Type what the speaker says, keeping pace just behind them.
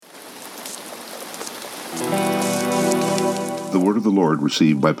The word of the Lord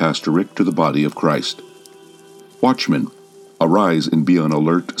received by Pastor Rick to the body of Christ. Watchmen, arise and be on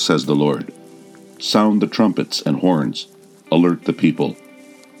alert, says the Lord. Sound the trumpets and horns. Alert the people.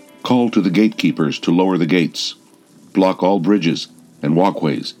 Call to the gatekeepers to lower the gates. Block all bridges and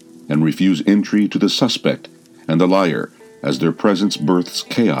walkways, and refuse entry to the suspect and the liar, as their presence births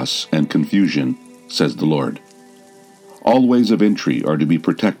chaos and confusion, says the Lord. All ways of entry are to be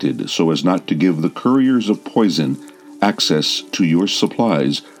protected so as not to give the couriers of poison access to your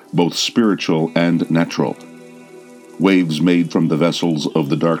supplies, both spiritual and natural. Waves made from the vessels of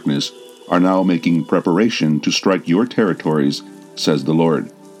the darkness are now making preparation to strike your territories, says the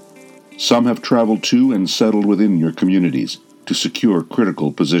Lord. Some have traveled to and settled within your communities to secure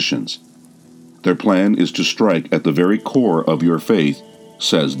critical positions. Their plan is to strike at the very core of your faith,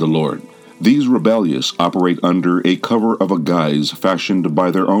 says the Lord. These rebellious operate under a cover of a guise fashioned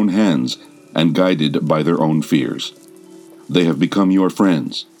by their own hands and guided by their own fears. They have become your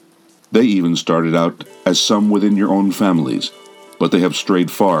friends. They even started out as some within your own families, but they have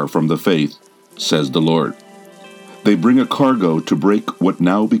strayed far from the faith, says the Lord. They bring a cargo to break what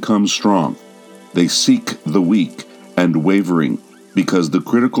now becomes strong. They seek the weak and wavering, because the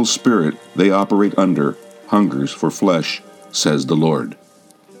critical spirit they operate under hungers for flesh, says the Lord.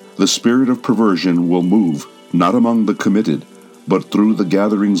 The spirit of perversion will move not among the committed, but through the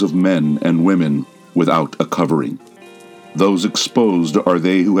gatherings of men and women without a covering. Those exposed are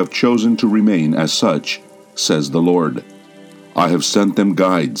they who have chosen to remain as such, says the Lord. I have sent them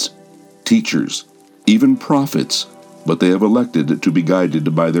guides, teachers, even prophets, but they have elected to be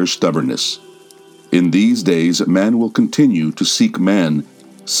guided by their stubbornness. In these days man will continue to seek man,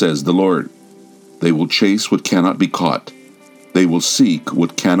 says the Lord. They will chase what cannot be caught. They will seek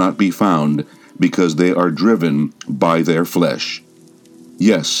what cannot be found, because they are driven by their flesh.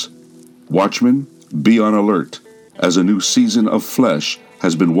 Yes, watchmen, be on alert, as a new season of flesh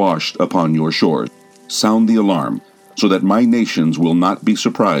has been washed upon your shores. Sound the alarm, so that my nations will not be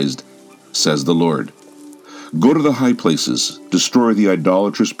surprised, says the Lord. Go to the high places, destroy the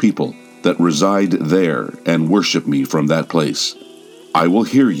idolatrous people that reside there, and worship me from that place. I will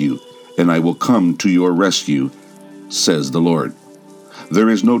hear you, and I will come to your rescue, says the Lord. There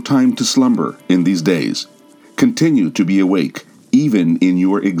is no time to slumber in these days. Continue to be awake, even in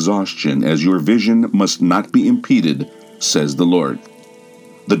your exhaustion, as your vision must not be impeded, says the Lord.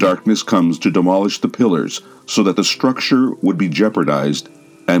 The darkness comes to demolish the pillars, so that the structure would be jeopardized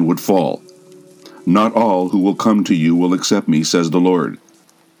and would fall. Not all who will come to you will accept me, says the Lord.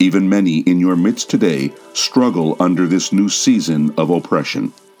 Even many in your midst today struggle under this new season of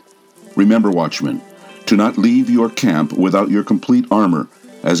oppression. Remember, watchmen, to not leave your camp without your complete armor,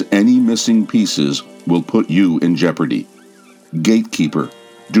 as any missing pieces will put you in jeopardy. Gatekeeper,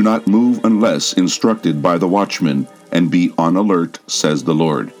 do not move unless instructed by the watchman, and be on alert, says the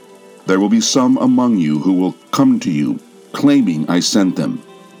Lord. There will be some among you who will come to you, claiming I sent them.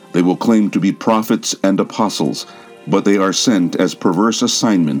 They will claim to be prophets and apostles, but they are sent as perverse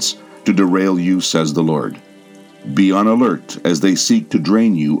assignments to derail you, says the Lord. Be on alert as they seek to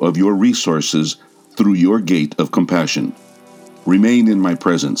drain you of your resources through your gate of compassion. Remain in my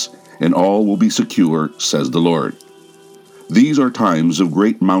presence, and all will be secure, says the Lord. These are times of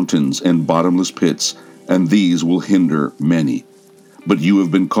great mountains and bottomless pits, and these will hinder many. But you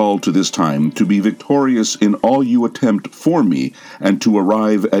have been called to this time to be victorious in all you attempt for me, and to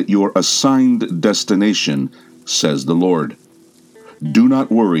arrive at your assigned destination, says the Lord. Do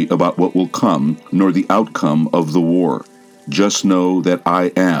not worry about what will come, nor the outcome of the war. Just know that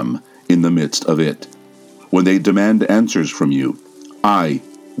I am in the midst of it. When they demand answers from you, I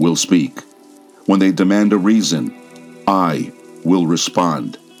will speak. When they demand a reason, I will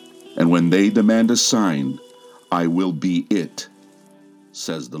respond. And when they demand a sign, I will be it,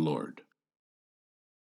 says the Lord.